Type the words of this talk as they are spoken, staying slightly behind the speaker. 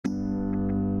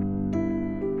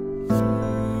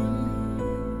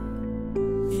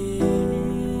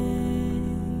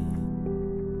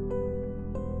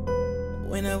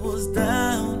was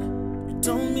down, you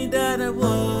told me that I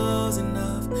was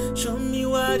enough. Show me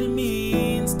what it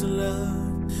means to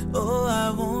love. Oh,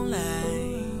 I won't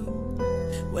lie.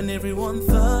 When everyone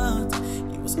thought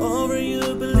it was over, you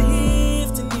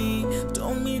believed in me.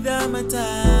 Told me that my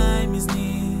time is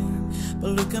near.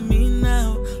 But look at me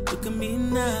now, look at me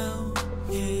now,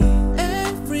 yeah.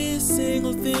 Every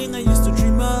single thing I used to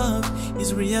dream of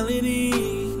is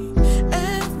reality.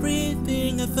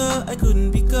 Everything I thought I couldn't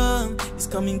become is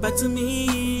coming back to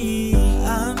me.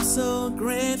 I'm so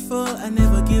grateful I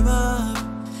never give up.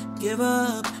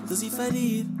 Cause if I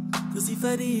did, cause if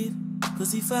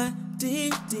I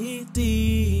did,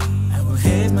 I would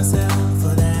hate myself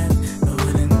for that. I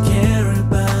wouldn't care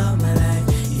about my life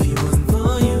if it wasn't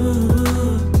for you.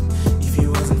 If it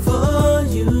wasn't for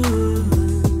you,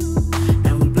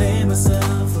 I would blame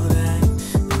myself for that.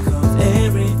 Because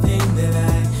everything that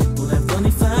I would have done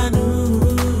if I knew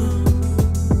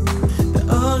that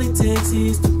all it takes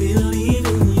is to believe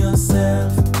in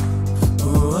yourself.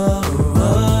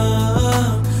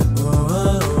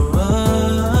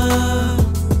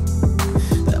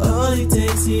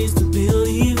 Is to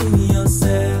believe in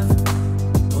yourself.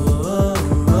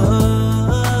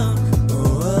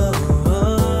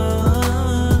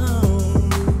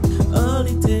 All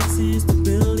it takes is to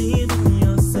believe in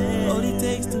yourself. All it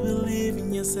takes to believe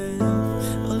in yourself.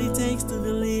 All it takes to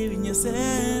believe in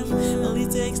yourself. All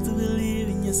it takes to believe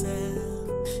in yourself.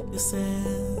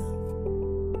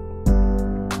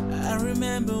 I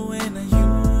remember when I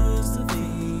used to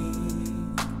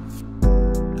think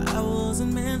I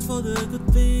wasn't meant for the good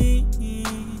things.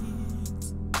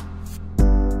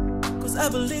 Cause I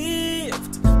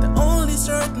believed that only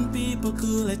certain people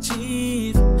could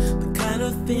achieve the kind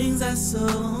of things I saw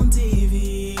on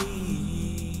TV.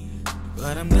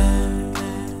 But I'm glad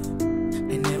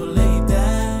I never laid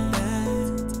that.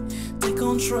 Take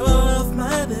control of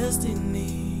my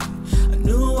destiny. I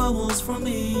knew I was for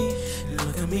me.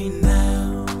 Look at me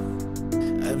now,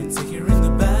 I've been securing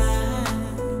the bag.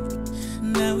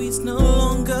 Now it's no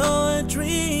longer a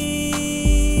dream.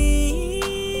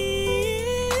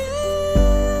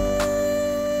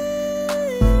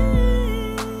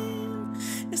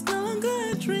 It's no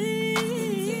longer a dream.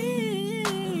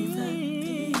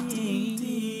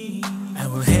 I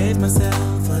will hate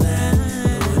myself for that.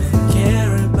 I wouldn't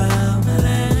care about my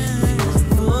life if it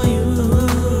wasn't for you.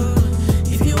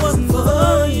 If it wasn't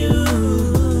for you,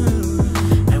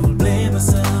 I would blame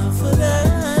myself for that.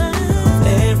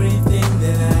 Everything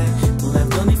that I would have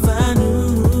done if I knew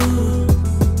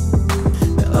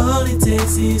that all it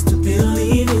takes is to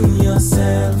believe in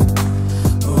yourself.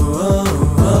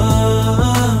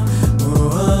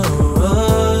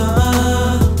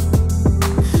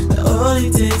 That all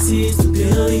it takes is